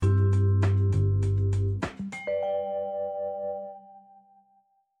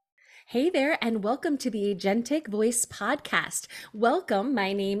Hey there, and welcome to the Agentic Voice Podcast. Welcome.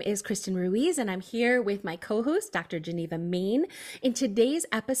 My name is Kristen Ruiz, and I'm here with my co host, Dr. Geneva Main. In today's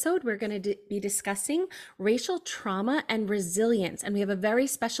episode, we're going to be discussing racial trauma and resilience, and we have a very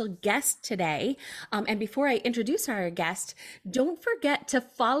special guest today. And before I introduce our guest, don't forget to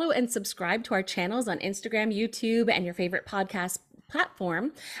follow and subscribe to our channels on Instagram, YouTube, and your favorite podcast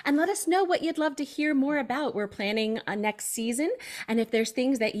platform, and let us know what you'd love to hear more about. We're planning a next season, and if there's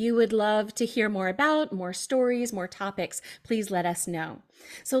things that you would love to hear more about, more stories, more topics, please let us know.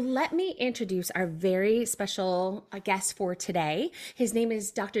 So let me introduce our very special guest for today. His name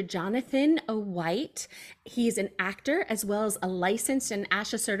is Dr. Jonathan White. He's an actor as well as a licensed and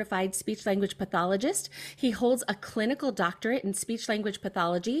ASHA certified speech language pathologist. He holds a clinical doctorate in speech language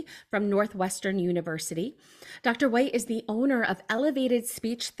pathology from Northwestern University. Dr. White is the owner of Elevated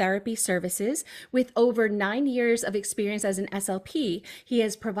Speech Therapy Services. With over 9 years of experience as an SLP, he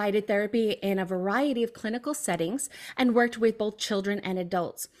has provided therapy in a variety of clinical settings and worked with both children and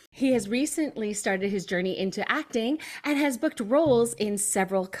adults. He has recently started his journey into acting and has booked roles in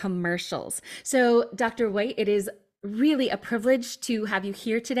several commercials. So, Dr. White, it is really a privilege to have you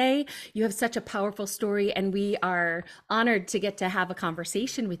here today. You have such a powerful story, and we are honored to get to have a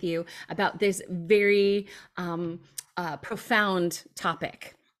conversation with you about this very profound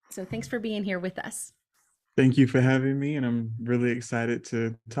topic. So thanks for being here with us. Thank you for having me, and I'm really excited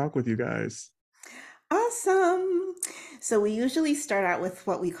to talk with you guys. Awesome. So we usually start out with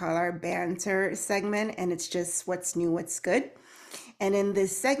what we call our banter segment, and it's just what's new, what's good. And in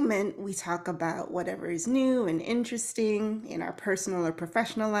this segment, we talk about whatever is new and interesting in our personal or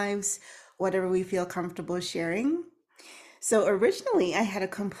professional lives, whatever we feel comfortable sharing. So originally, I had a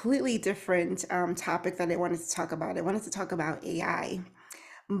completely different topic that I wanted to talk about. I wanted to talk about AI,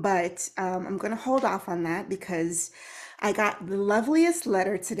 but I'm going to hold off on that because I got the loveliest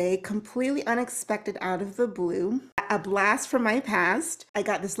letter today, completely unexpected out of the blue, a blast from my past. I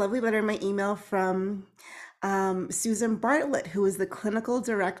got this lovely letter in my email from Susan Bartlett, who is the clinical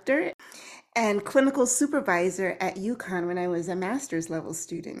director and clinical supervisor at UConn when I was a master's level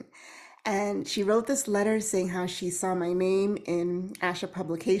student. And she wrote this letter saying how she saw my name in ASHA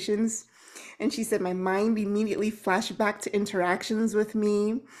publications. And she said my mind immediately flashed back to interactions with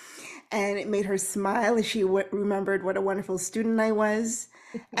me. And it made her smile as she remembered what a wonderful student I was.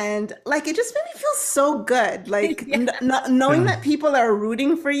 And like, it just made me feel so good. Like knowing that people are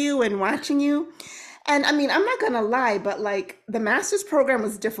rooting for you and watching you. And I mean, I'm not going to lie, but like the master's program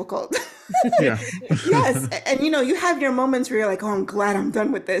was difficult. Yeah. Yes. And you have your moments where you're like, oh, I'm glad I'm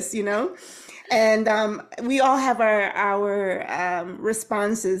done with this, And we all have our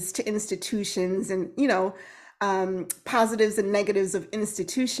responses to institutions and, positives and negatives of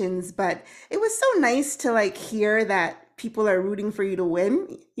institutions. But it was so nice to like hear that people are rooting for you to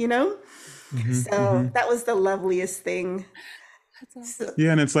win, So that was the loveliest thing. That's awesome.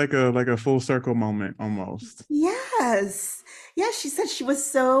 Yeah, and it's like a full circle moment almost. Yes. Yeah, she said she was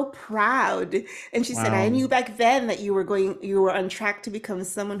so proud. And she said, I Wow. knew back then that you were on track to become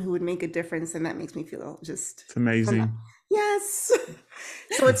someone who would make a difference. And that makes me feel just It's amazing. yes.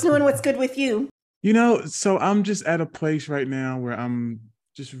 So what's new and what's good with you? So I'm just at a place right now where I'm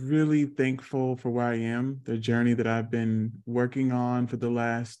just really thankful for where I am. The journey that I've been working on for the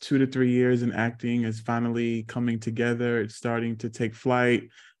last 2 to 3 years in acting is finally coming together. It's starting to take flight.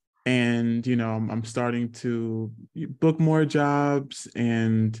 And, I'm starting to book more jobs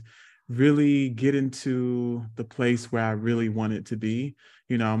and really get into the place where I really want it to be.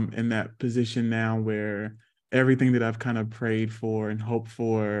 I'm in that position now where everything that I've kind of prayed for and hoped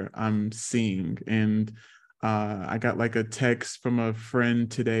for, I'm seeing. And I got like a text from a friend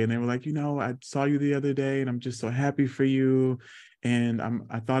today, and they were like, I saw you the other day, and I'm just so happy for you. And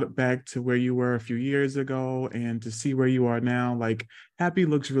I thought back to where you were a few years ago, and to see where you are now, like happy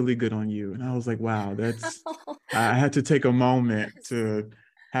looks really good on you. And I was like, wow, I had to take a moment to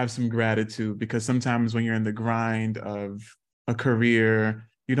have some gratitude, because sometimes when you're in the grind of a career,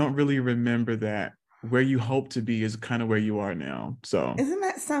 you don't really remember that where you hope to be is kind of where you are now. So Isn't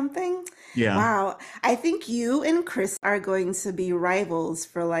that something? yeah. Wow. I think you and Chris are going to be rivals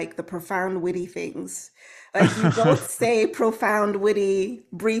for like the profound, witty things. Like you both say profound, witty,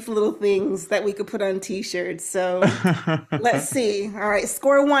 brief little things that we could put on t-shirts. So let's see. All right,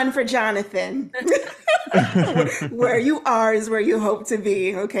 score one for Jonathan. Where you are is where you hope to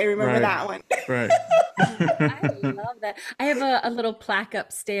be. Okay, remember Right, that one. right. I love that. I have a little plaque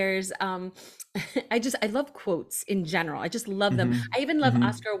upstairs. I love quotes in general. I just love them. Hmm. I even love Hmm.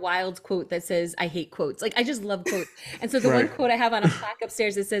 Oscar Wilde's quote that says, I hate quotes. Like I just love quotes. And so the one Right. quote I have on a plaque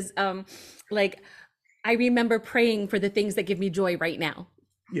upstairs, it says, like, I remember praying for the things that give me joy right now.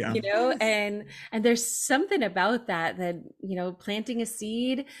 Yeah, and there's something about that planting a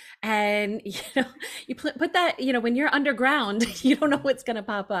seed, and you put that, when you're underground, you don't know what's going to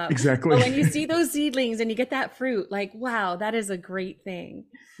pop up, exactly. but when you see those seedlings and you get that fruit, like, wow, that is a great thing.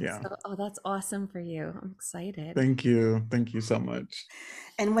 Yeah. So, oh, that's awesome for you. I'm excited. Thank you. Thank you so much.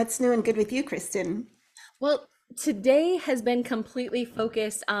 And what's new and good with you, Kristen? Well, today has been completely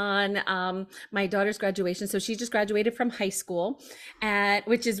focused on my daughter's graduation. So she just graduated from high school, and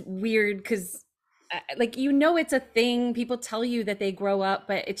which is weird because, like, it's a thing. People tell you that they grow up,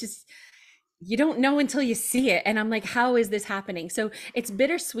 but it just you don't know until you see it. And I'm like, how is this happening? So it's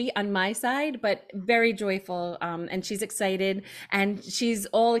bittersweet on my side, but very joyful. And she's excited, and she's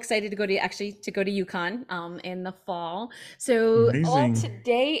all excited to go to UConn in the fall. So all Amazing.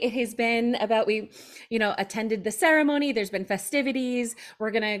 today it has been about, we, attended the ceremony. There's been festivities.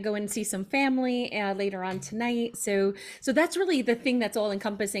 We're going to go and see some family later on tonight. So that's really the thing that's all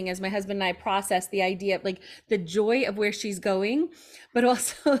encompassing, as my husband and I process the idea of, like, the joy of where she's going, but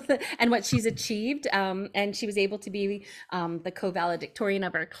also and what she's achieved. And she was able to be the co-valedictorian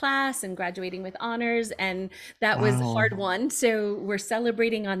of our class and graduating with honors. And that was a Wow. hard one. So we're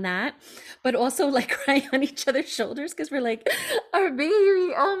celebrating on that, but also, like, crying on each other's shoulders because we're like, our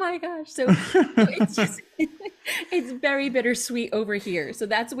baby, oh my gosh. So it's just, it's very bittersweet over here. So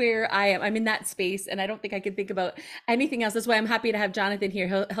that's where I am. I'm in that space, and I don't think I can think about anything else. That's why I'm happy to have Jonathan here.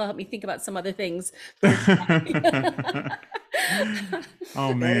 He'll help me think about some other things for tonight.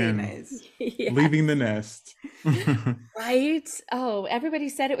 Oh Very man, nice. leaving the Yes. nest. Right? Oh, everybody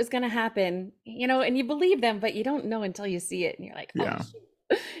said it was going to happen, and you believe them, but you don't know until you see it, and you're like, oh, Yeah.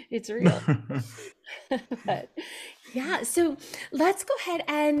 shoot, it's real. But yeah, so let's go ahead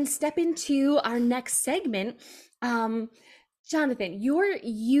and step into our next segment. Um, Jonathan, your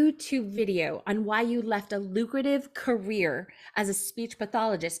YouTube video on why you left a lucrative career as a speech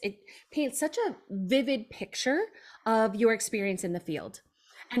pathologist, it paints such a vivid picture of your experience in the field.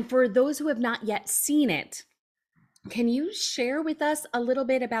 And for those who have not yet seen it, can you share with us a little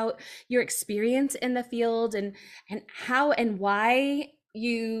bit about your experience in the field, and how and why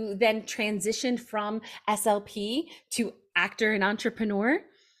you then transitioned from SLP to actor and entrepreneur?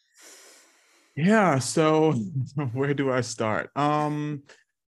 Yeah, so where do I start? From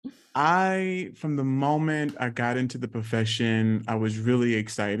the moment I got into the profession, I was really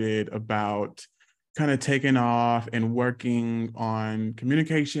excited about kind of taking off and working on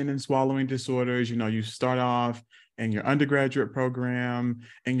communication and swallowing disorders. You start off in your undergraduate program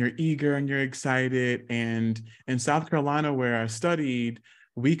and you're eager and you're excited. And in South Carolina, where I studied,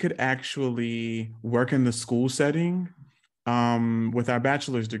 we could actually work in the school setting with our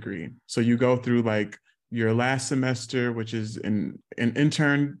bachelor's degree. So you go through like your last semester, which is an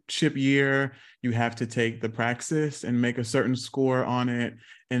internship year. You have to take the praxis and make a certain score on it.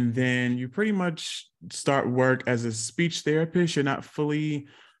 And then you pretty much start work as a speech therapist. You're not fully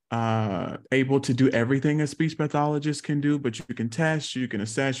able to do everything a speech pathologist can do, but you can test, you can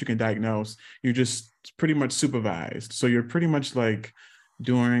assess, you can diagnose. You're just pretty much supervised. So you're pretty much like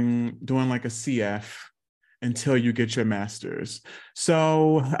doing like a CF until you get your master's.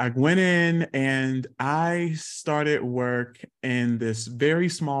 So I went in and I started work in this very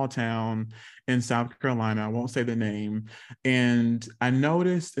small town in South Carolina. I won't say the name. And I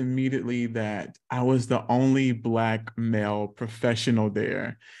noticed immediately that I was the only Black male professional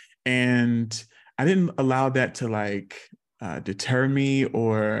there. And I didn't allow that to deter me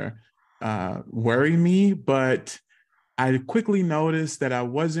or worry me, but I quickly noticed that I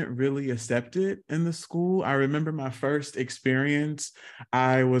wasn't really accepted in the school. I remember my first experience.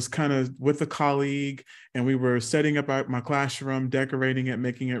 I was kind of with a colleague and we were setting up my classroom, decorating it,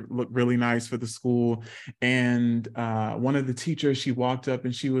 making it look really nice for the school. And one of the teachers, she walked up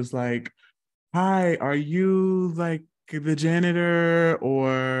and she was like, "Hi, are you like the janitor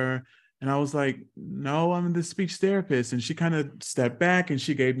or?" And I was like, "No, I'm the speech therapist." And she kind of stepped back and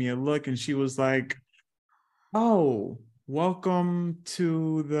she gave me a look and she was like, "Oh, welcome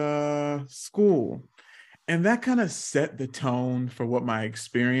to the school." And that kind of set the tone for what my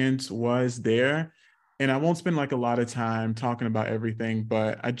experience was there. And I won't spend like a lot of time talking about everything,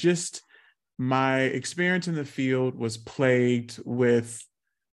 but my experience in the field was plagued with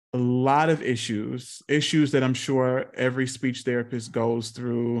a lot of issues that I'm sure every speech therapist goes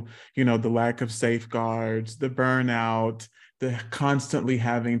through, the lack of safeguards, the burnout, the constantly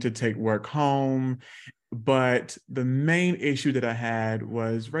having to take work home. But the main issue that I had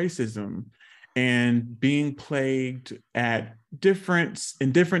was racism. and being plagued in different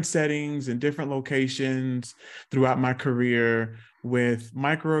settings, in different locations throughout my career with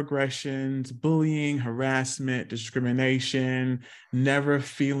microaggressions, bullying, harassment, discrimination, never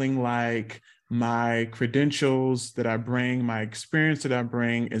feeling like my credentials that I bring, my experience that I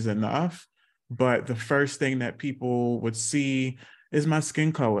bring is enough. But the first thing that people would see is my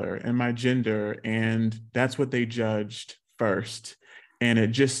skin color and my gender. And that's what they judged first. And it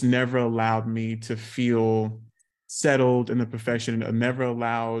just never allowed me to feel settled in the profession. It never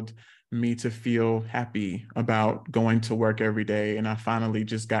allowed me to feel happy about going to work every day. And I finally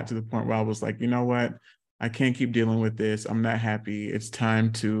just got to the point where I was like, you know what? I can't keep dealing with this. I'm not happy. It's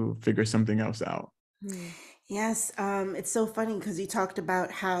time to figure something else out. Mm. Yes, it's so funny because you talked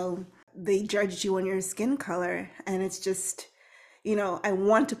about how they judged you on your skin color, and it's just, I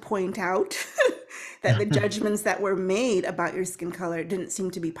want to point out that the judgments that were made about your skin color didn't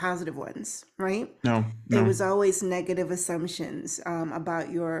seem to be positive ones, right? No, It no. was always negative assumptions about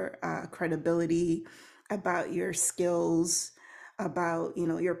your credibility, about your skills, about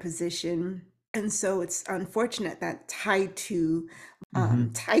your position. And so it's unfortunate that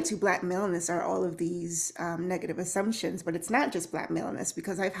Mm-hmm. tied to Black maleness are all of these negative assumptions. But it's not just Black maleness,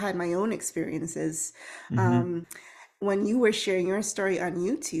 because I've had my own experiences. Mm-hmm. Um, when you were sharing your story on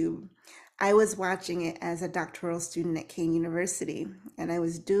YouTube, I was watching it as a doctoral student at Kane University, and I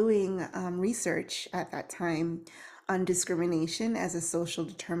was doing research at that time on discrimination as a social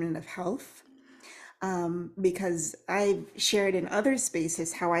determinant of health. Because I've shared in other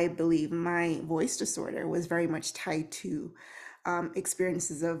spaces how I believe my voice disorder was very much tied to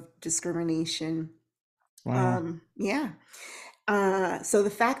experiences of discrimination. Wow. Yeah. So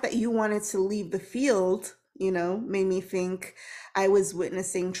the fact that you wanted to leave the field, made me think I was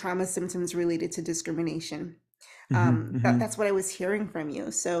witnessing trauma symptoms related to discrimination. Mm-hmm. Mm-hmm. That's what I was hearing from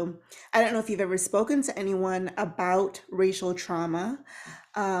you. So I don't know if you've ever spoken to anyone about racial trauma,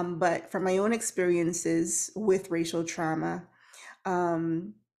 but from my own experiences with racial trauma,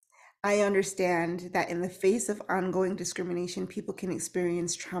 um, I understand that in the face of ongoing discrimination, people can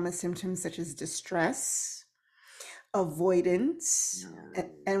experience trauma symptoms such as distress, avoidance.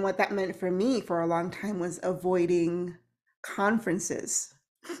 And what that meant for me for a long time was avoiding conferences.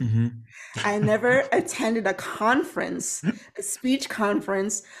 Mm-hmm. I never attended a conference, a speech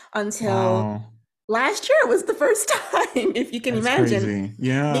conference, until Wow. last year was the first time, if you can That's imagine, crazy.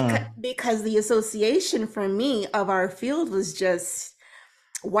 Yeah. because the association for me of our field was just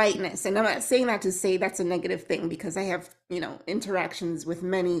whiteness. And I'm not saying that to say that's a negative thing, because I have, interactions with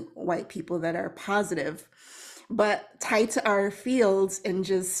many white people that are positive, but tied to our fields and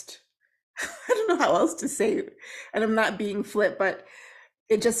just, I don't know how else to say it. And I'm not being flip, but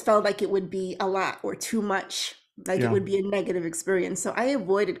it just felt like it would be a lot or too much, like it Yeah. would be a negative experience. So I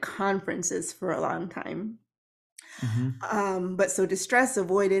avoided conferences for a long time. Mm-hmm. But so distress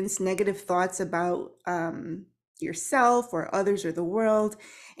avoidance, negative thoughts about yourself or others or the world,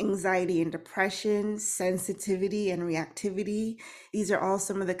 anxiety and depression, sensitivity and reactivity. These are all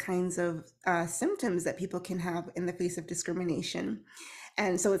some of the kinds of symptoms that people can have in the face of discrimination.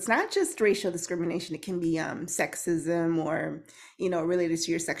 And so it's not just racial discrimination, it can be sexism or, related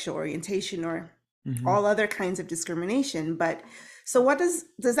to your sexual orientation or Mm-hmm. all other kinds of discrimination. But so what does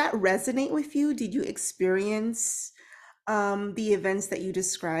that resonate with you? Did you experience the events that you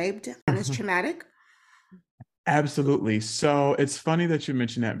described and as traumatic? Absolutely. So it's funny that you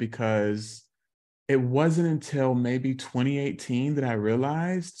mentioned that because it wasn't until maybe 2018 that I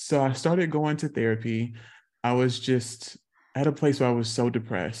realized. So I started going to therapy. I was just at a place where I was so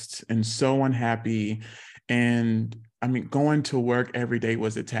depressed and so unhappy. And I mean, going to work every day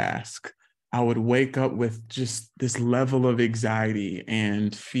was a task. I would wake up with just this level of anxiety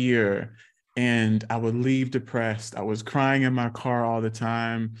and fear, and I would leave depressed. I was crying in my car all the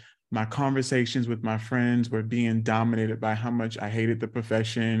time. My conversations with my friends were being dominated by how much I hated the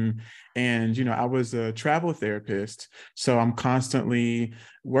profession. And, I was a travel therapist. So I'm constantly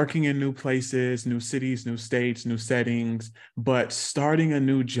working in new places, new cities, new states, new settings. But starting a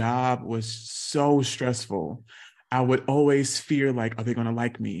new job was so stressful. I would always fear, like, are they going to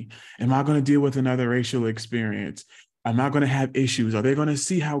like me? Am I going to deal with another racial experience? Am I going to have issues? Are they going to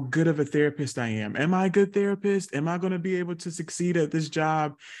see how good of a therapist I am? Am I a good therapist? Am I going to be able to succeed at this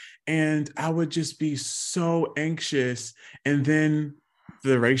job? And I would just be so anxious. And then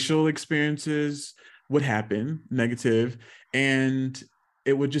the racial experiences would happen, negative, and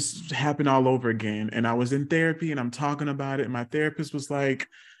it would just happen all over again. And I was in therapy and I'm talking about it. And my therapist was like,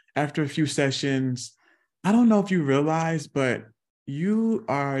 after a few sessions, I don't know if you realize, but you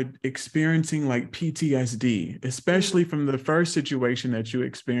are experiencing like PTSD, Mhm. especially from the first situation that you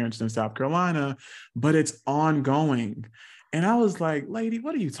experienced in South Carolina, but it's ongoing. And I was like, lady,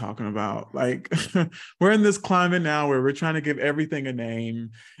 what are you talking about? Like, we're in this climate now where we're trying to give everything a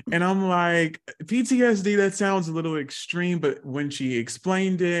name. And I'm like, PTSD, that sounds a little extreme. But when she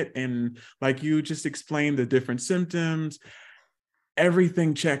explained it, and like you just explained the different symptoms,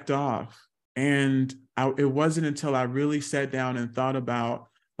 everything checked off. And it wasn't until I really sat down and thought about,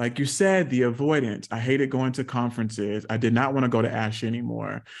 like you said, the avoidance. I hated going to conferences. I did not want to go to ASH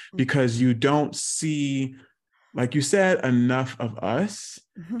anymore because you don't see, like you said, enough of us.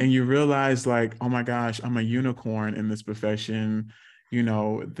 Mhm. And you realize, like, oh my gosh, I'm a unicorn in this profession. You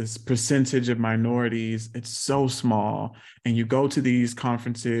know, this percentage of minorities, it's so small. And you go to these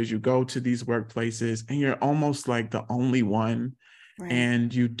conferences, you go to these workplaces, and you're almost like the only one, Right,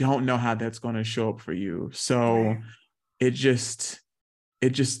 and you don't know how that's going to show up for you. right, So it just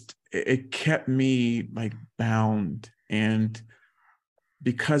it kept me like bound. And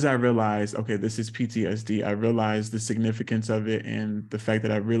because I realized, okay, this is PTSD, I realized the significance of it and the fact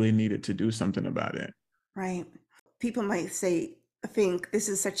that I really needed to do something about it. right. People might think this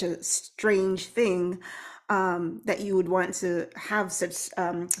is such a strange thing, that you would want to have such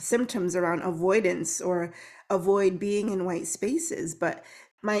symptoms around avoidance or avoid being in white spaces. But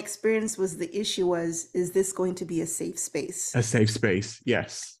my experience was the issue was, is this going to be a safe space? A safe space.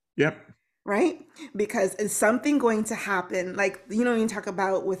 Yes. Yep. Right? Because is something going to happen? Like, you talk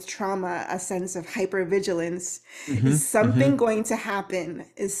about with trauma, a sense of hypervigilance. Is Mm-hmm. something Mm-hmm. going to happen?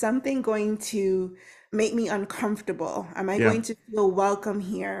 Is something going to make me uncomfortable? Am I Yeah. going to feel welcome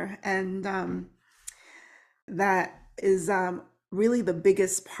here? And that is really the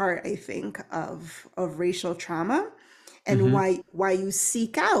biggest part, I think, of racial trauma, and Mm-hmm. why you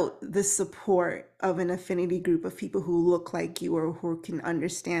seek out the support of an affinity group of people who look like you or who can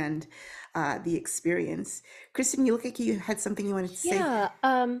understand the experience. Kristen, you look like you had something you wanted to say. Yeah.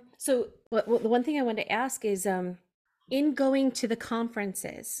 So the one thing I wanted to ask is, in going to the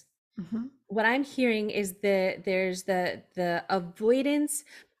conferences, Hmm. what I'm hearing is there's the avoidance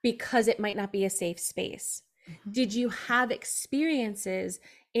because it might not be a safe space. Hmm. Did you have experiences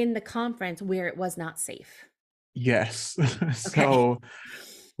in the conference where it was not safe? Yes. Okay. So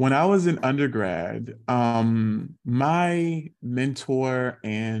when I was in undergrad, my mentor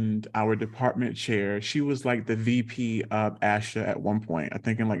and our department chair, she was like the VP of ASHA at one point, I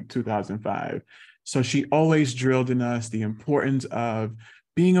think in like 2005. So she always drilled in us the importance of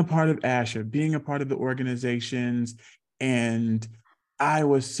being a part of ASHA, being a part of the organizations. And I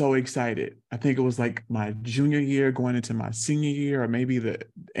was so excited. I think it was like my junior year going into my senior year, or maybe the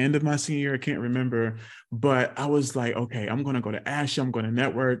end of my senior year. I can't remember. But I was like, okay, I'm going to go to ASHA, I'm going to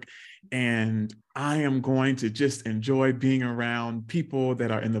network, and I am going to just enjoy being around people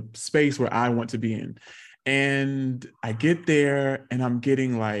that are in the space where I want to be in. And I get there and I'm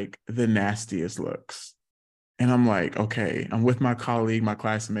getting like the nastiest looks. And I'm like, okay, I'm with my colleague, my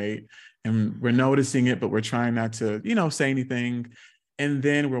classmate, and we're noticing it, but we're trying not to, say anything. And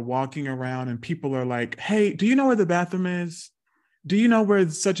then we're walking around and people are like, hey, do you know where the bathroom is? Do you know where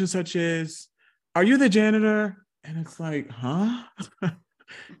such and such is? Are you the janitor? And it's like, huh?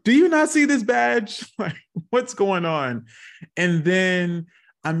 Do you not see this badge? Like, what's going on? And then,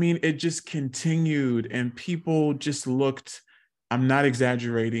 I mean, it just continued, and people just looked, I'm not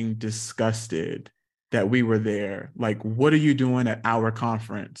exaggerating, disgusted that we were there. Like, what are you doing at our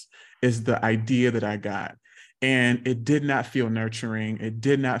conference? Is the idea that I got. And it did not feel nurturing. It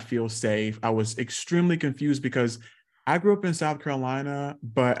did not feel safe. I was extremely confused because I grew up in South Carolina,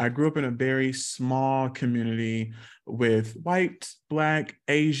 but I grew up in a very small community with white, Black,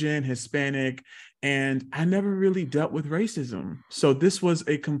 Asian, Hispanic, and I never really dealt with racism. So this was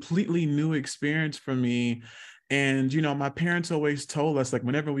a completely new experience for me. And, my parents always told us, like,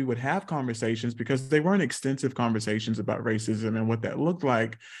 whenever we would have conversations, because they weren't extensive conversations about racism and what that looked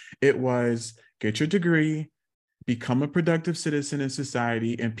like, it was get your degree, become a productive citizen in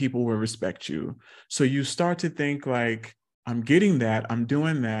society, and people will respect you. So you start to think like, I'm getting that, I'm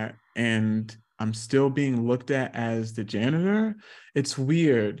doing that, and I'm still being looked at as the janitor. It's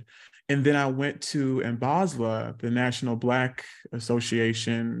weird. And then I went to NBASLA, the National Black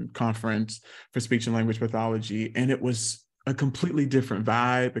Association Conference for Speech and Language Pathology, and it was a completely different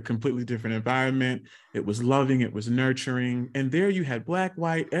vibe, a completely different environment. It was loving, it was nurturing. And there you had Black,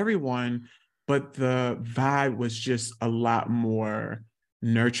 white, everyone, but the vibe was just a lot more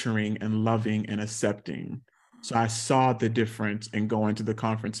nurturing and loving and accepting. So I saw the difference in going to the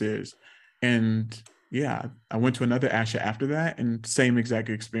conferences. And yeah, I went to another ASHA after that and same exact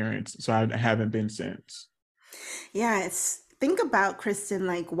experience. So I haven't been since. Yeah, it's think about, Kristen,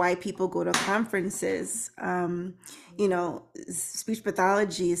 like why people go to conferences. Speech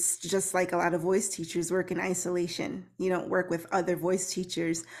pathology is just like a lot of voice teachers work in isolation. You don't work with other voice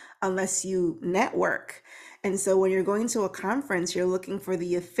teachers unless you network. And so when you're going to a conference, you're looking for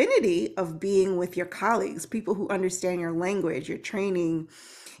the affinity of being with your colleagues, people who understand your language, your training,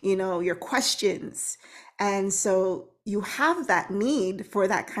 your questions. And so you have that need for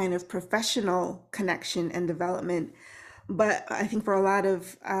that kind of professional connection and development. But I think for a lot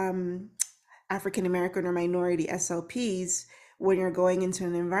of African American or minority SLPs, when you're going into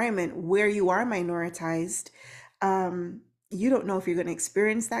an environment where you are minoritized, you don't know if you're going to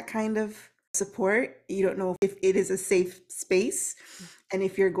experience that kind of support. You don't know if it is a safe space and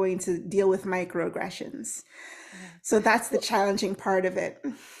if you're going to deal with microaggressions. So that's the challenging part of it.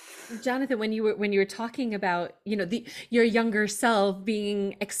 Jonathan, when you were talking about, your younger self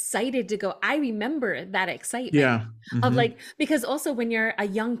being excited to go, I remember that excitement of like, because also when you're a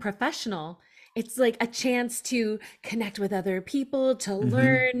young professional, it's like a chance to connect with other people, to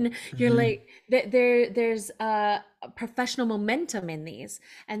learn. You're like, there's a professional momentum in these.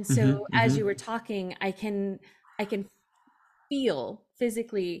 And so as you were talking, I can feel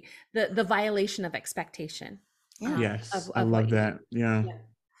physically the violation of expectation. Yes, I love that. Yeah.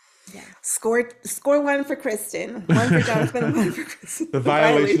 Score one for Kristen, one for Jonathan, one for Kristen. The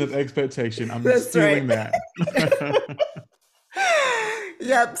violation of expectation. I'm stealing that.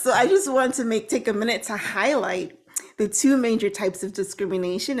 Yep. So I just want to take a minute to highlight the two major types of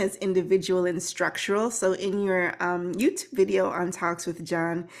discrimination as individual and structural. So in your YouTube video on Talks with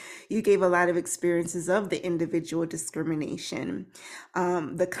John, you gave a lot of experiences of the individual discrimination.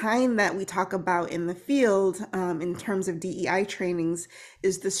 The kind that we talk about in the field in terms of DEI trainings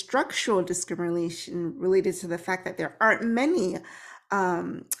is the structural discrimination related to the fact that there aren't many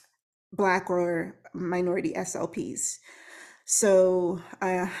Black or minority SLPs. So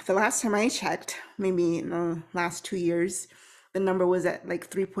the last time I checked, maybe in the last 2 years, the number was at like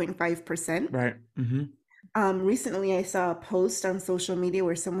 3.5%. Right. Recently, I saw a post on social media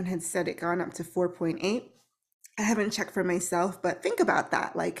where someone had said it gone up to 4.8. I haven't checked for myself, but think about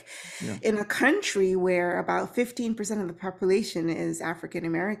that. Like in a country where about 15% of the population is African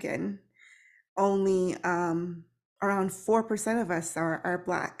American, only around 4% of us are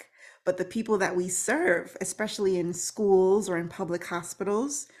Black. But the people that we serve, especially in schools or in public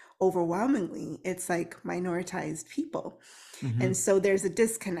hospitals, overwhelmingly, it's like minoritized people. And so there's a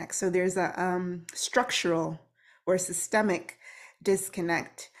disconnect. So there's a structural or systemic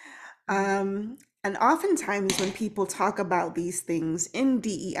disconnect. And oftentimes when people talk about these things in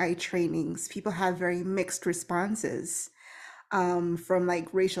DEI trainings, people have very mixed responses, from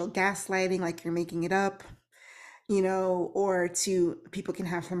like racial gaslighting, like you're making it up, or to people can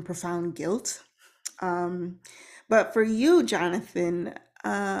have some profound guilt. But for you, Jonathan,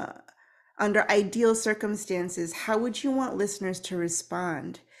 under ideal circumstances, how would you want listeners to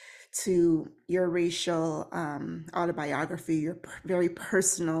respond to your racial autobiography, your very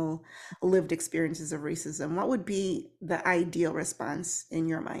personal lived experiences of racism? What would be the ideal response in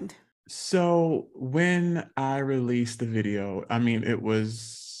your mind? So when I released the video, I mean, it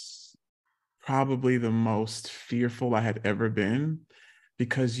was probably the most fearful I had ever been,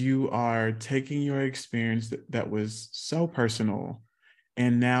 because you are taking your experience that was so personal,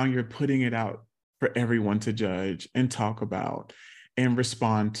 and now you're putting it out for everyone to judge and talk about and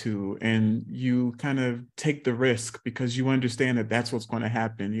respond to. And you kind of take the risk because you understand that that's what's going to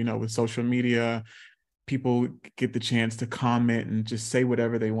happen. With social media, people get the chance to comment and just say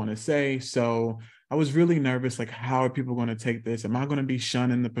whatever they want to say. So I was really nervous, like, how are people going to take this? Am I going to be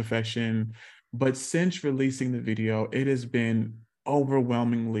shunned in the profession? But since releasing the video, it has been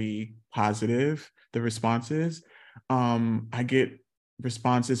overwhelmingly positive, the responses. I get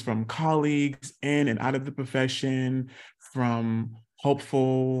responses from colleagues in and out of the profession, from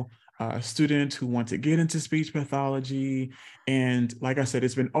hopeful students who want to get into speech pathology. And like I said,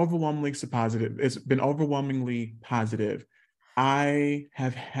 it's been overwhelmingly positive. It's been overwhelmingly positive. I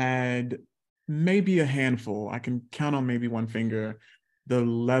have had maybe a handful, I can count on maybe one finger, the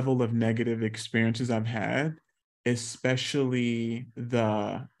level of negative experiences I've had, especially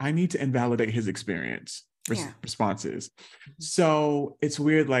I need to invalidate his experience responses. So it's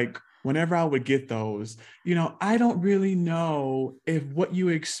weird, like whenever I would get those, I don't really know if what you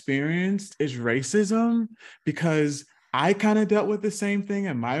experienced is racism, because I kind of dealt with the same thing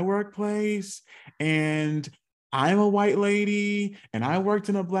in my workplace, and I'm a white lady and I worked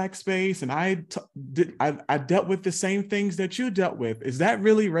in a Black space, and I dealt with the same things that you dealt with. Is that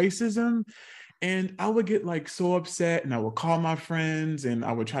really racism? And I would get like so upset and I would call my friends and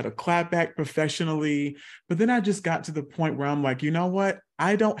I would try to clap back professionally. But then I just got to the point where I'm like, you know what?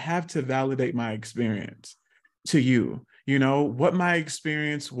 I don't have to validate my experience to you. You know, what my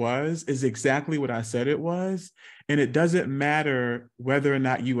experience was is exactly what I said it was. And it doesn't matter whether or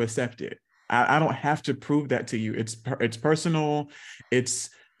not you accept it. I don't have to prove that to you. It's personal,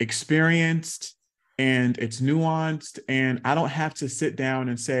 it's experienced, and it's nuanced. And I don't have to sit down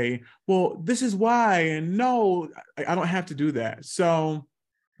and say, well, this is why. And no, I don't have to do that. So,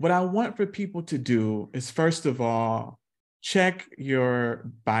 what I want for people to do is, first of all, check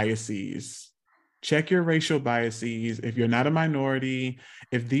your biases. Check your racial biases. If you're not a minority,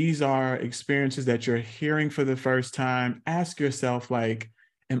 if these are experiences that you're hearing for the first time, ask yourself, like,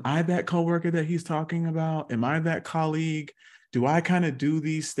 am I that coworker that he's talking about? Am I that colleague? Do I kind of do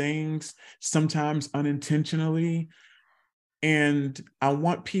these things sometimes unintentionally? And I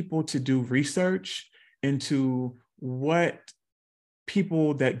want people to do research into what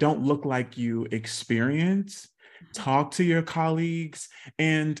people that don't look like you experience. Talk to your colleagues.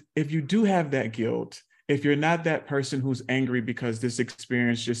 And if you do have that guilt, if you're not that person who's angry because this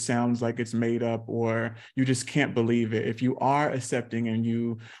experience just sounds like it's made up or you just can't believe it, if you are accepting and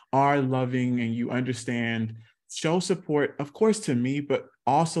you are loving and you understand, show support, of course, to me, but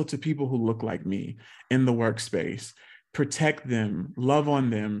also to people who look like me in the workspace. Protect them, love on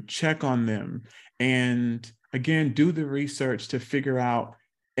them, check on them. And again, do the research to figure out,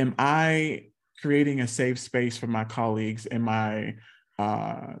 am I creating a safe space for my colleagues and my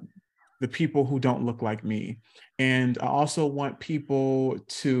the people who don't look like me? And I also want people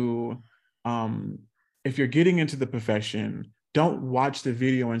to, if you're getting into the profession, don't watch the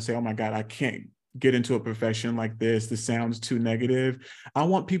video and say, oh my God, I can't get into a profession like this. This sounds too negative. I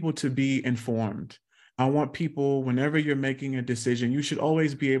want people to be informed. I want people, whenever you're making a decision, you should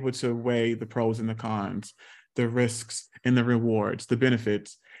always be able to weigh the pros and the cons, the risks and the rewards, the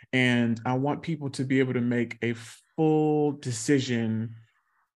benefits. And I want people to be able to make a full decision,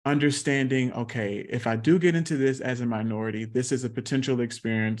 understanding, okay, if I do get into this as a minority, this is a potential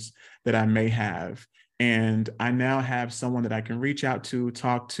experience that I may have. And I now have someone that I can reach out to,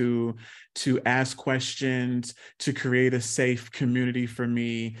 talk to ask questions, to create a safe community for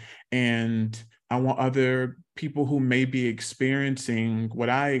me. And I want other people who may be experiencing what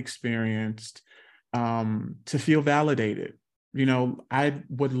I experienced to feel validated. You know, I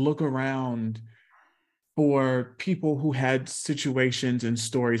would look around for people who had situations and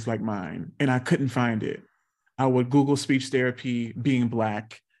stories like mine, and I couldn't find it. I would Google speech therapy, being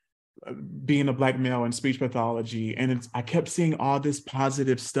Black, being a Black male in speech pathology, and I kept seeing all this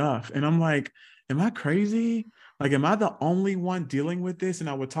positive stuff. And I'm like, am I crazy? Like, am I the only one dealing with this? And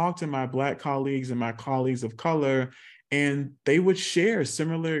I would talk to my Black colleagues and my colleagues of color, and they would share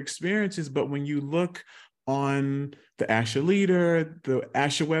similar experiences. But when you look on the ASHA Leader, the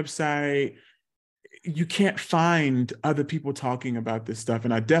ASHA website, you can't find other people talking about this stuff.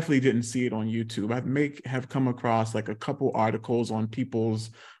 And I definitely didn't see it on YouTube. I may have come across like a couple articles on people's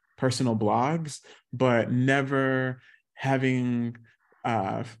personal blogs, but never having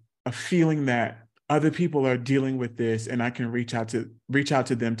a feeling that other people are dealing with this and I can reach out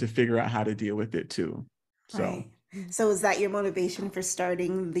to them to figure out how to deal with it too. So Right. So is that your motivation for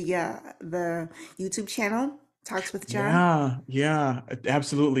starting the YouTube channel, Talks with John? yeah,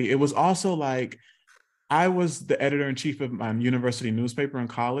 absolutely. It was also like, I was the editor in chief of my university newspaper in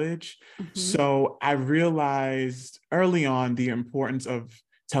college. Hmm. So I realized early on the importance of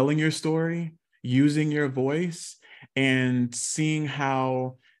telling your story, using your voice, and seeing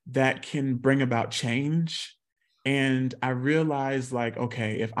how that can bring about change. And I realized, like,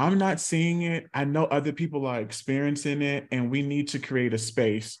 okay, if I'm not seeing it, I know other people are experiencing it, and we need to create a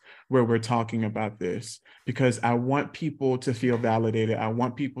space where we're talking about this because I want people to feel validated. I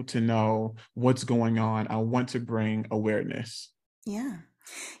want people to know what's going on. I want to bring awareness. Yeah.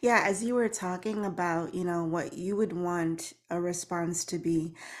 Yeah, as you were talking about, what you would want a response to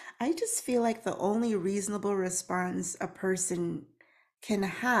be, I just feel like the only reasonable response a person can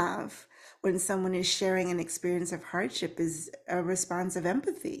have when someone is sharing an experience of hardship is a response of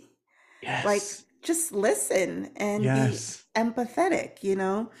empathy. Like, Yes. just listen and be Yes. empathetic.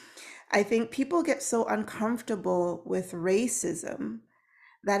 I think people get so uncomfortable with racism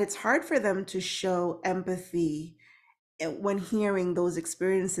that it's hard for them to show empathy when hearing those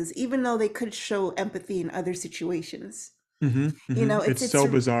experiences, even though they could show empathy in other situations. It's It's it's so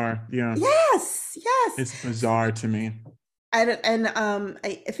bizarre. Yeah. yes, yes. It's bizarre to me. I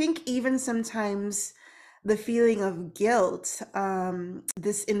think even sometimes the feeling of guilt,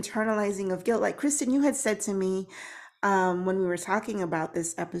 this internalizing of guilt, like Kristen, you had said to me when we were talking about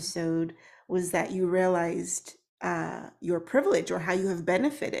this episode, was that you realized your privilege or how you have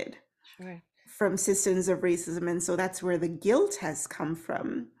benefited Sure. from systems of racism. And so that's where the guilt has come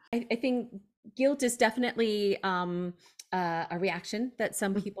from. I think guilt is definitely a reaction that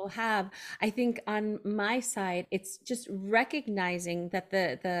some people have. I think on my side, it's just recognizing that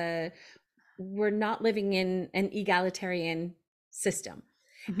the we're not living in an egalitarian system,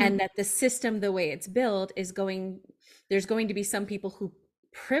 Mhm. and that the system, the way it's built, there's going to be some people who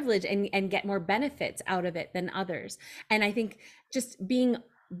privilege and get more benefits out of it than others. And I think just being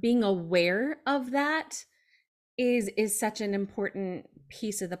aware of that is such an important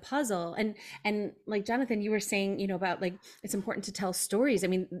piece of the puzzle. And like Jonathan, you were saying, about like it's important to tell stories. I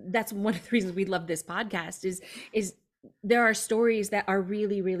mean, that's one of the reasons we love this podcast is there are stories that are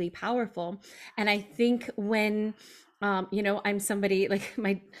really, really powerful. And I think when I'm somebody like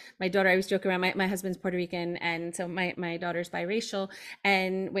my daughter, I always joke around, my husband's Puerto Rican, and so my daughter's biracial.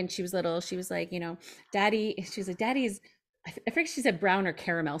 And when she was little, she was like, Daddy is, I forget, she said brown or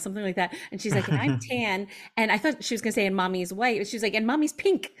caramel, something like that. And she's like, and I'm tan. And I thought she was gonna say, and mommy's white, but she was like, and mommy's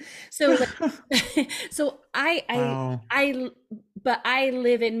pink. So like, so Wow. but I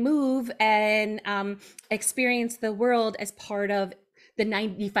live and move and experience the world as part of the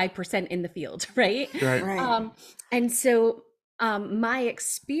 95% in the field, right? Right. Right. And so my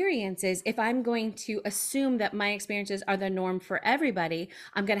experiences, if I'm going to assume that my experiences are the norm for everybody,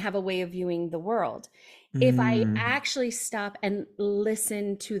 I'm going to have a way of viewing the world. If I Mm, actually stop and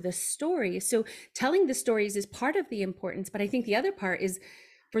listen to the story, so telling the stories is part of the importance, but I think the other part is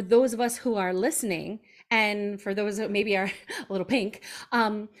for those of us who are listening, and for those who maybe are a little pink,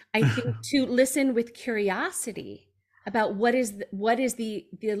 I think to listen with curiosity about what is the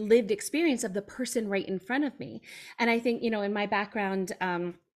lived experience of the person right in front of me. And I think, in my background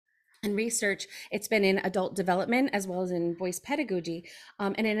and research, it's been in adult development as well as in voice pedagogy.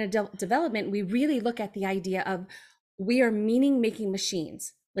 And in adult development, we really look at the idea of we are meaning making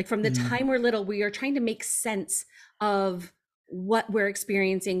machines. Like from the mm, time we're little, we are trying to make sense of what we're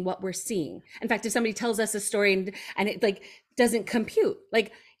experiencing, what we're seeing. In fact, if somebody tells us a story and it like doesn't compute,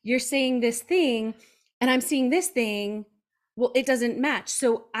 like you're saying this thing and I'm seeing this thing, well, it doesn't match.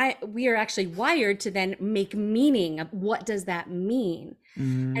 So we are actually wired to then make meaning of what does that mean.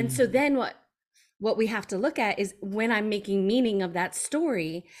 And mm, so then what we have to look at is when I'm making meaning of that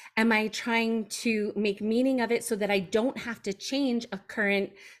story, am I trying to make meaning of it so that I don't have to change a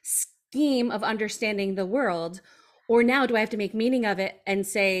current scheme of understanding the world? Or now do I have to make meaning of it and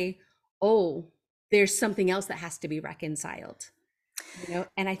say, oh, there's something else that has to be reconciled?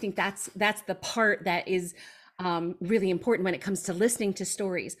 And I think that's the part that is really important when it comes to listening to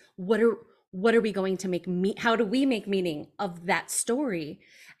stories. What are we going to how do we make meaning of that story?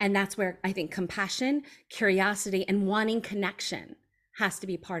 And that's where I think compassion, curiosity, and wanting connection has to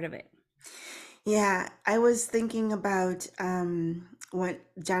be part of it. Yeah, I was thinking about what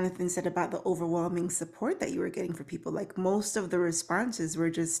Jonathan said about the overwhelming support that you were getting for people. Like most of the responses were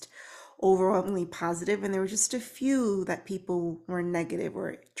just overwhelmingly positive, and there were just a few that people were negative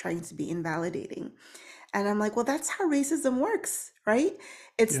or trying to be invalidating. And I'm like, well, that's how racism works, right?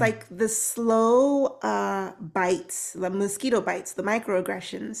 It's yeah. like the slow bites, the mosquito bites, the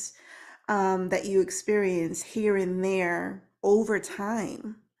microaggressions that you experience here and there over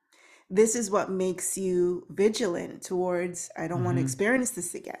time. This is what makes you vigilant towards, I don't want to Hmm. experience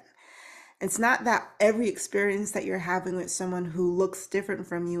this again. It's not that every experience that you're having with someone who looks different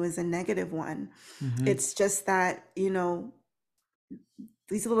from you is a negative one. Hmm. It's just that,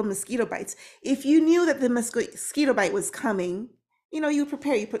 these little mosquito bites. If you knew that the mosquito bite was coming, you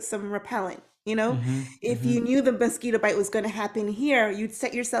prepare, you put some repellent, Hmm. if Hmm. you knew the mosquito bite was going to happen here, you'd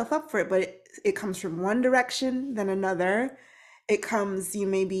set yourself up for it. But it comes from one direction, then another. It comes, you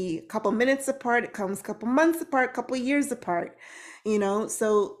maybe a couple minutes apart, it comes a couple months apart, a couple years apart,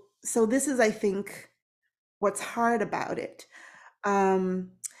 so this is, I think, what's hard about it.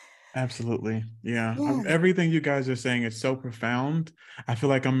 Um, Absolutely. Yeah. yeah. Everything you guys are saying is so profound. I feel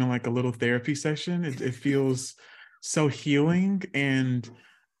like I'm in like a little therapy session. It feels so healing, and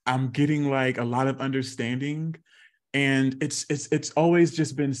I'm getting like a lot of understanding. And it's always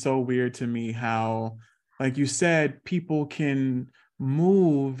just been so weird to me how, like you said, people can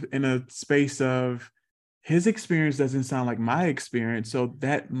move in a space of his experience doesn't sound like my experience, so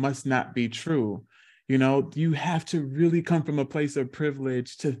that must not be true. You have to really come from a place of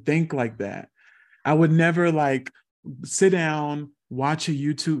privilege to think like that. I would never like sit down, watch a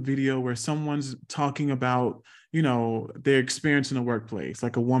YouTube video where someone's talking about, their experience in the workplace,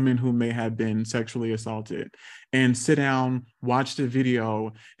 like a woman who may have been sexually assaulted, and sit down, watch the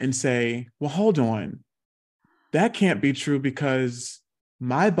video and say, well, hold on, that can't be true because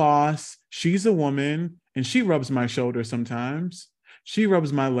my boss she's a woman and she rubs my shoulder sometimes. She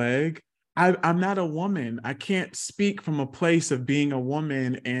rubs my leg. I'm not a woman. I can't speak from a place of being a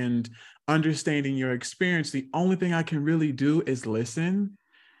woman and understanding your experience. The only thing I can really do is listen,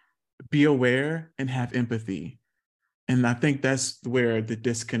 be aware, and have empathy. And I think that's where the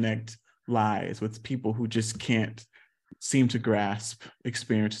disconnect lies with people who just can't seem to grasp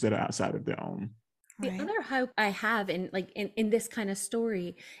experiences that are outside of their own. The Right. other hope I have in this kind of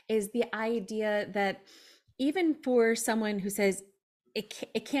story is the idea that even for someone who says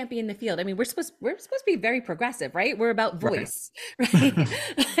it can't be in the field. I mean, we're supposed to be very progressive, right? We're about Right. voice, right?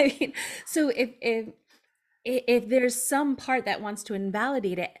 I mean, so if there's some part that wants to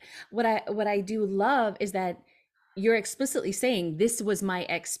invalidate it, what I do love is that you're explicitly saying this was my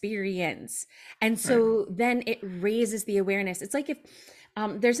experience, and Right. so then it raises the awareness. It's like if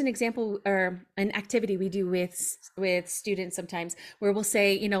there's an example or an activity we do with students sometimes where we'll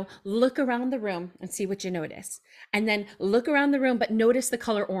say, look around the room and see what you notice, and then look around the room but notice the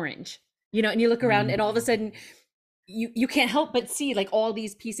color orange, and you look around and all of a Mm. sudden you can't help but see like all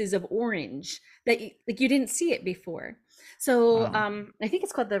these pieces of orange that you didn't see it before. So Wow. I think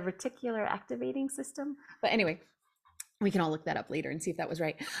it's called the reticular activating system, but anyway, we can all look that up later and see if that was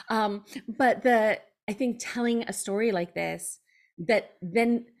right. But I think telling a story like this, that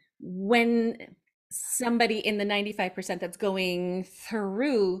then when somebody in the 95% that's going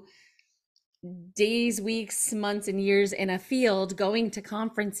through days, weeks, months, and years in a field, going to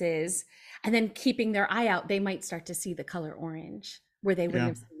conferences, and then keeping their eye out, they might start to see the color orange where they wouldn't Yeah,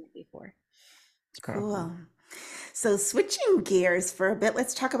 have seen it before. it's powerful. Cool. So, switching gears for a bit,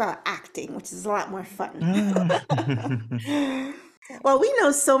 let's talk about acting, which is a lot more fun. Ah. Well, we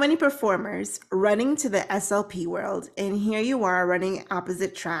know so many performers running to the SLP world, and here you are running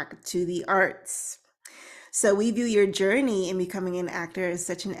opposite track to the arts. So, we view your journey in becoming an actor as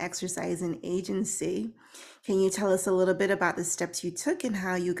such an exercise in agency. Can you tell us a little bit about the steps you took and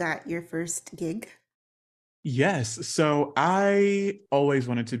how you got your first gig? Yes. So I always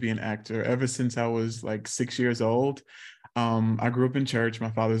wanted to be an actor ever since I was like 6 years old. I grew up in church.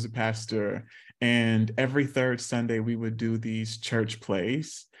 My father's a pastor, and every third Sunday we would do these church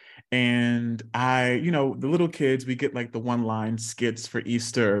plays. And the little kids, we get like the one line skits for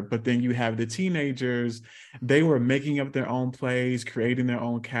Easter, but then you have the teenagers, they were making up their own plays, creating their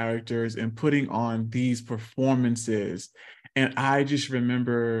own characters, and putting on these performances. And I just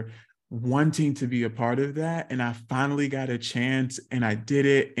remember wanting to be a part of that. And I finally got a chance and I did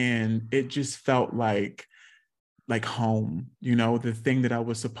it. And it just felt like home, the thing that I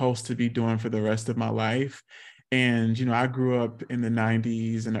was supposed to be doing for the rest of my life. And, I grew up in the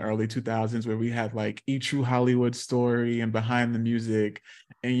 90s and the early 2000s where we had like E True Hollywood Story and Behind the Music,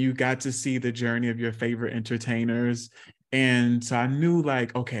 and you got to see the journey of your favorite entertainers. And so I knew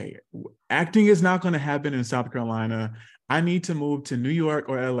like, okay, acting is not going to happen in South Carolina. I need to move to New York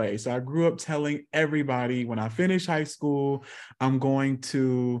or LA. So I grew up telling everybody when I finish high school, I'm going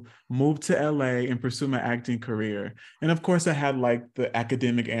to move to LA and pursue my acting career. And of course, I had like the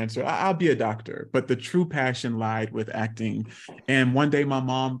academic answer, I'll be a doctor. But the true passion lied with acting. And one day my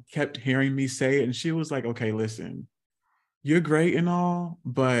mom kept hearing me say it, and she was like, okay, listen, you're great and all,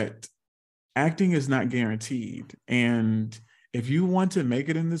 but acting is not guaranteed. And if you want to make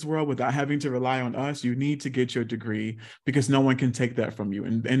it in this world without having to rely on us, you need to get your degree because no one can take that from you.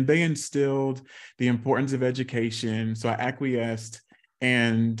 And they instilled the importance of education. So I acquiesced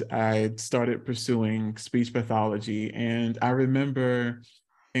and I started pursuing speech pathology. And I remember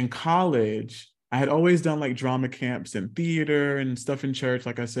in college, I had always done like drama camps and theater and stuff in church,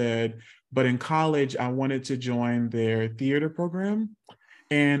 like I said. But in college, I wanted to join their theater program.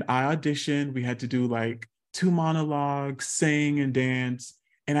 And I auditioned. We had to do like two monologues, sing and dance,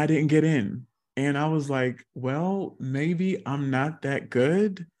 and I didn't get in. And I was like, well, maybe I'm not that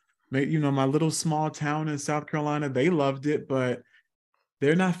good. Maybe, my little small town in South Carolina, they loved it, but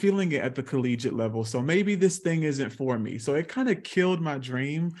they're not feeling it at the collegiate level. So maybe this thing isn't for me. So it kind of killed my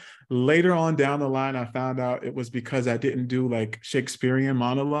dream. Later on down the line, I found out it was because I didn't do like Shakespearean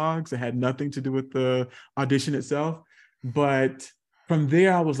monologues. It had nothing to do with the audition itself. But from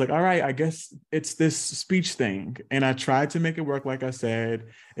there, I was like, all right, I guess it's this speech thing. And I tried to make it work, like I said.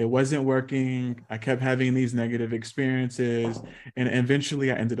 It wasn't working. I kept having these negative experiences. And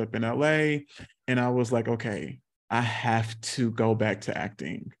eventually I ended up in LA. And I was like, okay, I have to go back to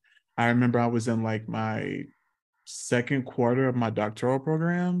acting. I remember I was in like my second quarter of my doctoral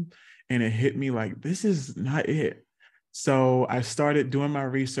program, and it hit me like, this is not it. So I started doing my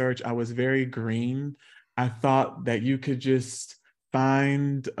research. I was very green. I thought that you could just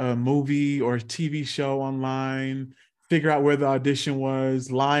find a movie or TV show online, figure out where the audition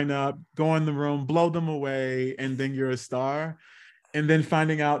was, line up, go in the room, blow them away, and then you're a star. And then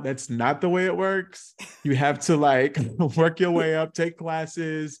finding out that's not the way it works. You have to like work your way up, take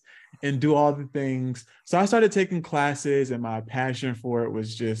classes, and do all the things. So I started taking classes, and my passion for it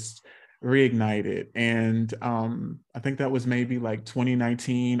was just reignited. And I think that was maybe like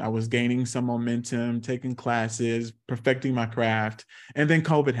 2019. I was gaining some momentum, taking classes, perfecting my craft, and then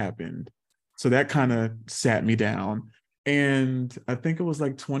COVID happened. So that kind of sat me down. And I think it was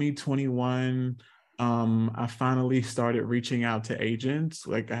like 2021. I finally started reaching out to agents.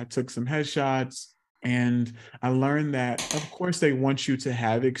 Like I took some headshots, and I learned that, of course, they want you to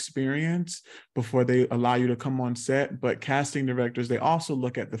have experience before they allow you to come on set. But casting directors, they also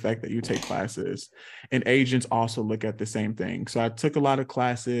look at the fact that you take classes, and agents also look at the same thing. So I took a lot of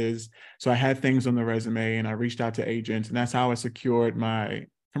classes. So I had things on the resume, and I reached out to agents, and that's how I secured my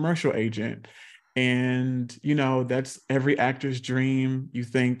commercial agent. And, that's every actor's dream. You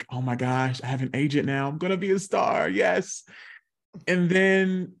think, oh my gosh, I have an agent now. I'm going to be a star. Yes. And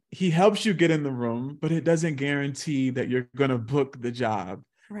then he helps you get in the room, but it doesn't guarantee that you're going to book the job.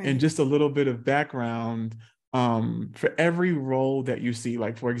 Right. And just a little bit of background, for every role that you see,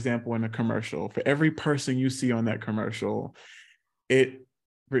 like, for example, in a commercial, for every person you see on that commercial, it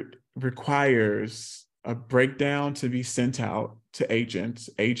requires a breakdown to be sent out to agents.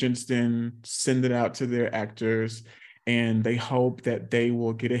 Agents then send it out to their actors, and they hope that they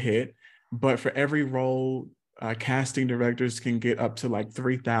will get a hit. But for every role, casting directors can get up to like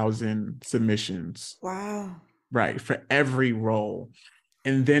 3,000 submissions. Wow. Right, for every role.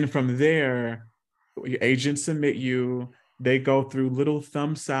 And then from there, your agents submit you. They go through little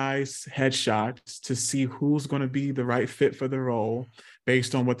thumb-sized headshots to see who's going to be the right fit for the role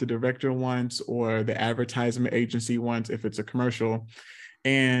based on what the director wants or the advertisement agency wants if it's a commercial.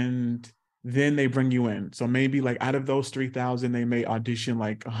 And then they bring you in. So maybe like out of those 3,000, they may audition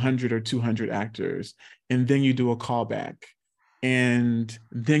like 100 or 200 actors. And then you do a callback. And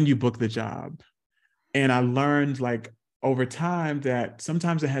then you book the job. And I learned like over time that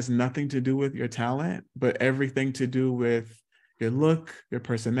sometimes it has nothing to do with your talent, but everything to do with your look, your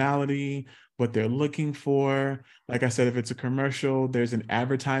personality, what they're looking for. Like I said, if it's a commercial, there's an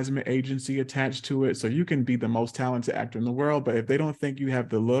advertisement agency attached to it. So you can be the most talented actor in the world, but if they don't think you have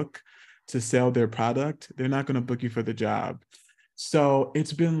the look to sell their product, they're not going to book you for the job. So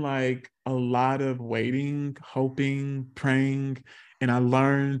it's been like a lot of waiting, hoping, praying. And I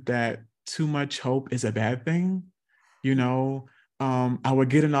learned that too much hope is a bad thing. I would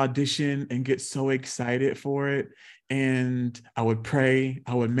get an audition and get so excited for it. And I would pray,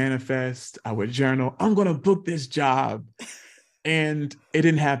 I would manifest, I would journal, I'm going to book this job. And it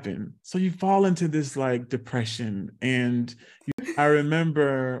didn't happen. So you fall into this like depression. And I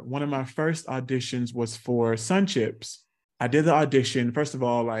remember one of my first auditions was for Sun Chips. I did the audition. First of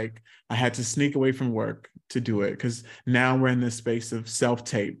all, like I had to sneak away from work to do it because now we're in this space of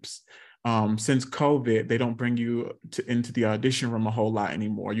self-tapes. Since COVID, they don't bring you into the audition room a whole lot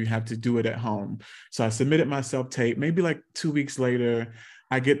anymore. You have to do it at home. So I submitted my self-tape. Maybe like 2 weeks later,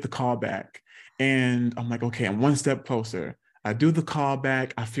 I get the call back. And I'm like, okay, I'm one step closer. I do the call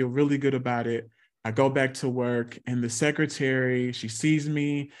back. I feel really good about it. I go back to work, and the secretary, she sees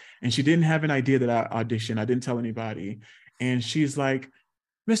me, and she didn't have an idea that I auditioned. I didn't tell anybody. And she's like,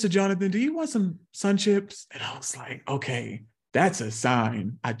 Mr. Jonathan, do you want some Sun Chips? And I was like, okay, that's a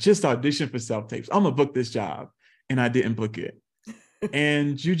sign. I just auditioned for self-tapes. I'm gonna book this job. And I didn't book it.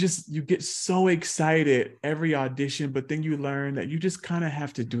 And you get so excited every audition, but then you learn that you just kind of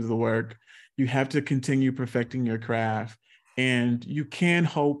have to do the work. You have to continue perfecting your craft. And you can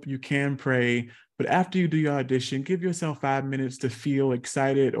hope, you can pray, but after you do your audition, give yourself 5 minutes to feel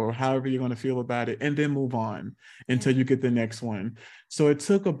excited or however you're going to feel about it, and then move on until you get the next one. So it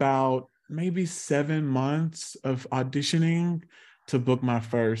took about maybe 7 months of auditioning to book my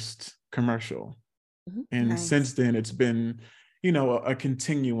first commercial. And Nice. since then, it's been, a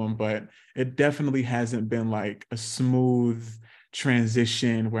continuum, but it definitely hasn't been like a smooth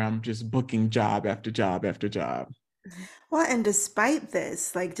transition where I'm just booking job after job after job. Well, and despite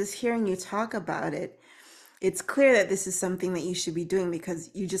this, like just hearing you talk about it, it's clear that this is something that you should be doing because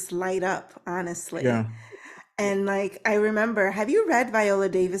you just light up, honestly. Yeah. And like, I remember, have you read Viola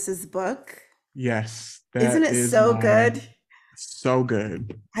Davis's book? Yes. Isn't That it is so good? so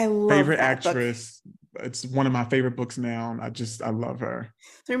good. I love Favorite that book. actress. It's one of my favorite books now. I love her.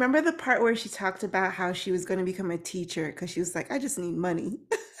 So remember the part where she talked about how she was going to become a teacher because she was like, I just need money.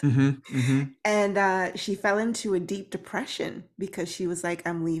 And she fell into a deep depression because she was like,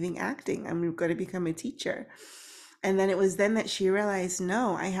 I'm leaving acting. I'm going to become a teacher. And then it was then that she realized,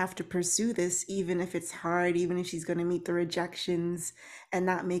 no, I have to pursue this, even if it's hard, even if she's going to meet the rejections and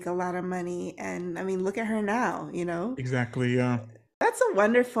not make a lot of money. And I mean, look at her now, you know? Exactly. Yeah. That's a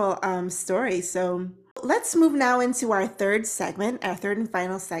wonderful story. So let's move now into our third segment, our third and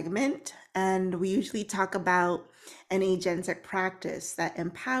final segment. And we usually talk about an agentic practice that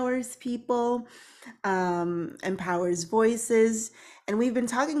empowers people, empowers voices. And we've been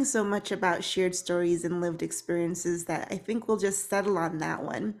talking so much about shared stories and lived experiences that I think we'll just settle on that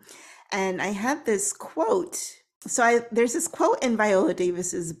one. And I had this quote. There's this quote in Viola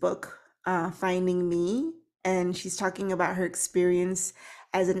Davis's book, Finding Me, and she's talking about her experience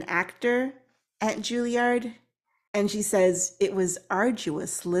as an actor at Juilliard. And she says, it was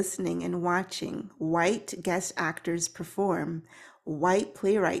arduous listening and watching white guest actors perform, white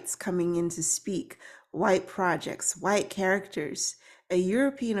playwrights coming in to speak, white projects, white characters, a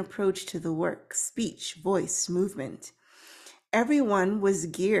European approach to the work, speech, voice, movement. Everyone was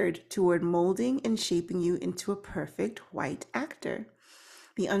geared toward molding and shaping you into a perfect white actor.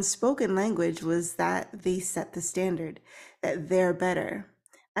 The unspoken language was that they set the standard, that they're better.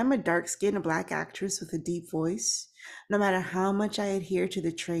 I'm a dark-skinned Black actress with a deep voice. No matter how much I adhere to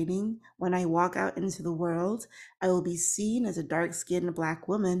the training, when I walk out into the world, I will be seen as a dark-skinned Black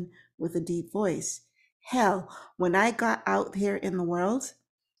woman with a deep voice. Hell, when I got out here in the world,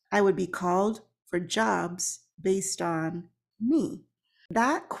 I would be called for jobs based on me.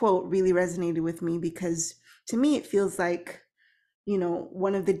 That quote really resonated with me because to me, it feels like, you know,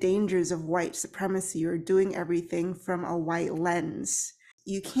 one of the dangers of white supremacy or doing everything from a white lens.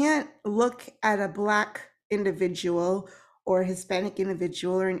 You can't look at a Black individual or a Hispanic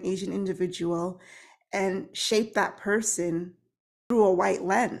individual or an Asian individual and shape that person through a white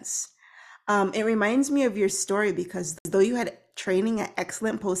lens. It reminds me of your story because though you had training at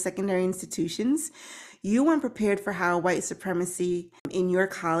excellent post-secondary institutions, you weren't prepared for how white supremacy in your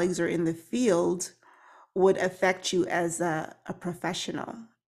colleagues or in the field would affect you as a professional.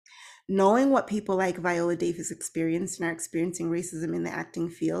 Knowing what people like Viola Davis experienced and are experiencing racism in the acting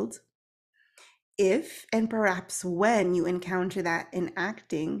field, if and perhaps when you encounter that in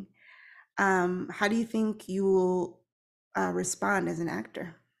acting, how do you think you will respond as an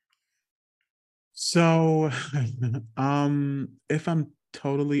actor? So, if I'm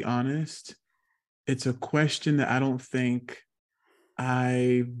totally honest, it's a question that I don't think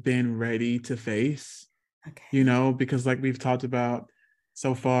I've been ready to face, you Okay. know, because like we've talked about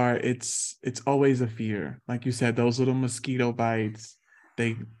so far, it's always a fear. Like you said, those little mosquito bites,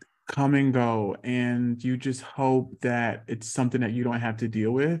 they come and go, and you just hope that it's something that you don't have to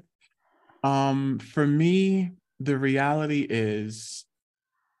deal with. For me, the reality is,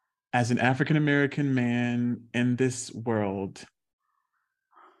 as an African American man in this world,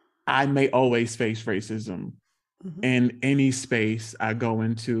 I may always face racism Mhm. in any space I go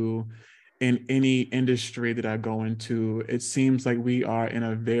into, in any industry that I go into. It seems like we are in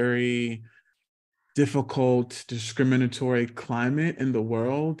a very difficult, discriminatory climate in the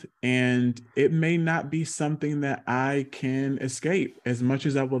world, and it may not be something that I can escape as much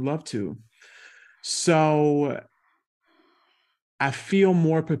as I would love to. So I feel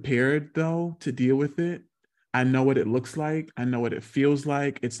more prepared though to deal with it. I know what it looks like. I know what it feels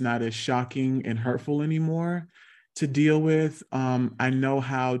like. It's not as shocking and hurtful anymore to deal with. I know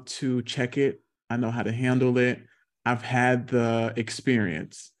how to check it. I know how to handle it. I've had the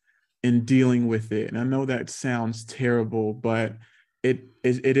experience in dealing with it. And I know that sounds terrible, but it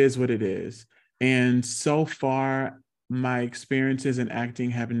is what it is. And so far, my experiences in acting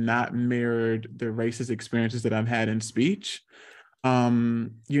have not mirrored the racist experiences that I've had in speech.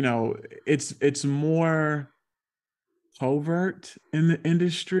 You know, it's more covert in the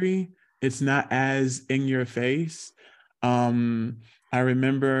industry. It's not as in your face. um I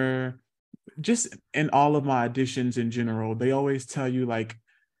remember just in all of my auditions in general, they always tell you, like,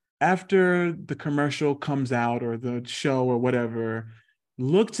 after the commercial comes out or the show or whatever,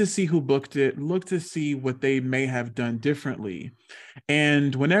 look to see who booked it, look to see what they may have done differently.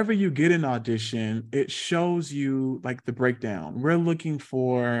 And whenever you get an audition, it shows you like the breakdown. We're looking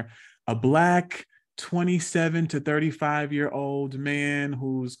for a Black 27 to 35-year-old man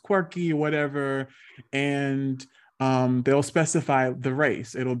who's quirky or whatever. And they'll specify the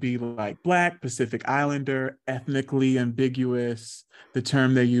race. It'll be like Black, Pacific Islander, ethnically ambiguous, the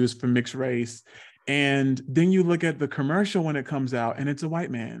term they use for mixed race. And then you look at the commercial when it comes out and it's a white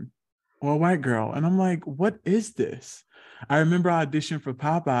man or a white girl. And I'm like, what is this? I remember I auditioned for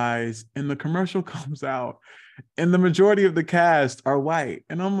Popeyes and the commercial comes out and the majority of the cast are white.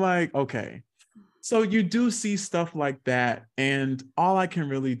 And I'm like, okay, So you do see stuff like that, and all I can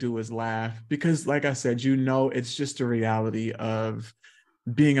really do is laugh because, like I said, it's just a reality of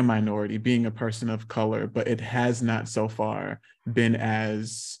being a minority, being a person of color, but it has not so far been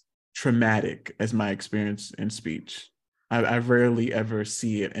as traumatic as my experience in speech. I rarely ever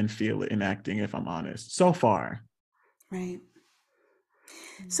see it and feel it in acting, if I'm honest, so far. Right.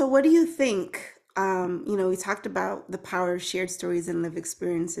 So, what do you think? We talked about the power of shared stories and lived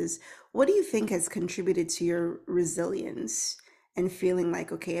experiences. What do you think has contributed to your resilience and feeling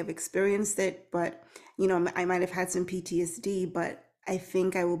like, okay, I've experienced it, but, I might have had some PTSD, but I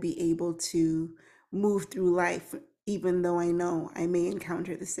think I will be able to move through life, even though I know I may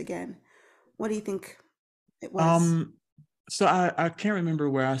encounter this again. What do you think it was? Um, so I can't remember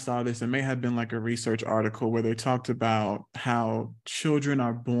where I saw this. It may have been like a research article where they talked about how children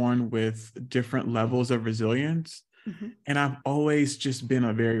are born with different levels of resilience. Mhm. And I've always just been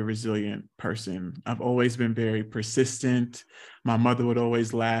a very resilient person. I've always been very persistent. My mother would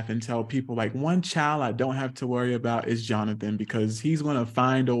always laugh and tell people, like, one child I don't have to worry about is Jonathan because he's going to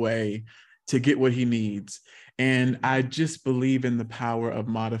find a way to get what he needs. And I just believe in the power of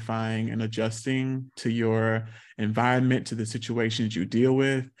modifying and adjusting to your environment, to the situations you deal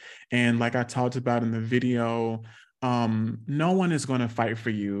with. And like I talked about in the video, no one is going to fight for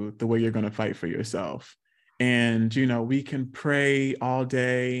you the way you're going to fight for yourself. And, we can pray all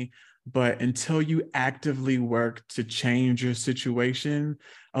day, but until you actively work to change your situation,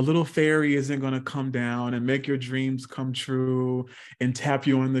 a little fairy isn't going to come down and make your dreams come true and tap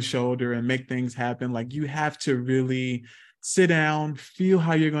you on the shoulder and make things happen. Like, you have to really sit down, feel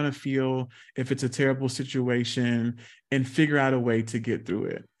how you're going to feel if it's a terrible situation, and figure out a way to get through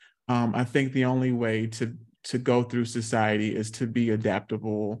it. I think the only way to go through society is to be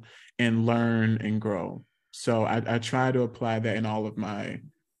adaptable and learn and grow. So I try to apply that in all of my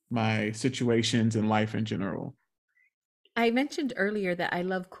situations in life in general. I mentioned earlier that I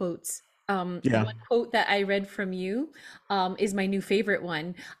love quotes. Yeah. One quote that I read from you is my new favorite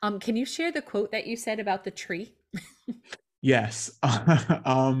one. Can you share the quote that you said about the tree? Yes.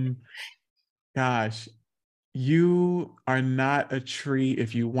 Gosh, you are not a tree.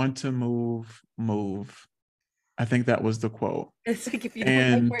 If you want to move, move. I think that was the quote. It's like if you don't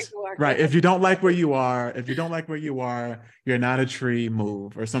like And where you are, go right, ahead. if you don't like where you are, if you don't like where you are, you're not a tree,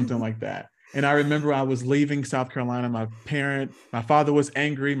 move, or something like that. And I remember I was leaving South Carolina. My father was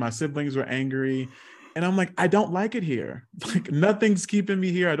angry, my siblings were angry. And I'm like, I don't like it here. Like, nothing's keeping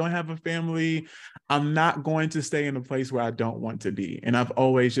me here. I don't have a family. I'm not going to stay in a place where I don't want to be. And I've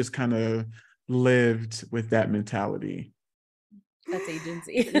always just kind of lived with that mentality. That's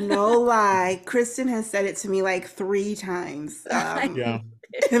agency. No lie. Kristen has said it to me like 3 times I Yeah.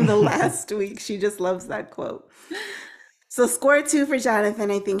 in the last week. She just loves that quote. So score 2 for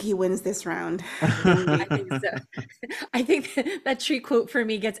Jonathan. I think he wins this round. I think so. I think that tree quote for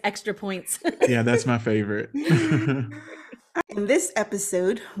me gets extra points. Yeah, that's my favorite. In this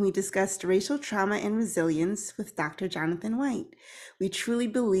episode, we discussed racial trauma and resilience with Dr. Jonathan White. We truly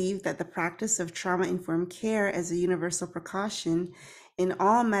believe that the practice of trauma-informed care as a universal precaution in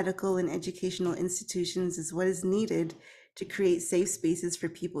all medical and educational institutions is what is needed to create safe spaces for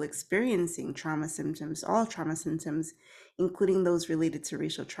people experiencing trauma symptoms, all trauma symptoms, including those related to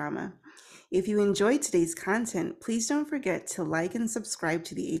racial trauma. If you enjoyed today's content, please don't forget to like and subscribe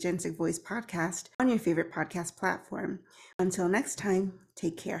to the Agentic Voice podcast on your favorite podcast platform. Until next time,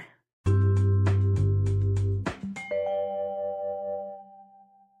 take care.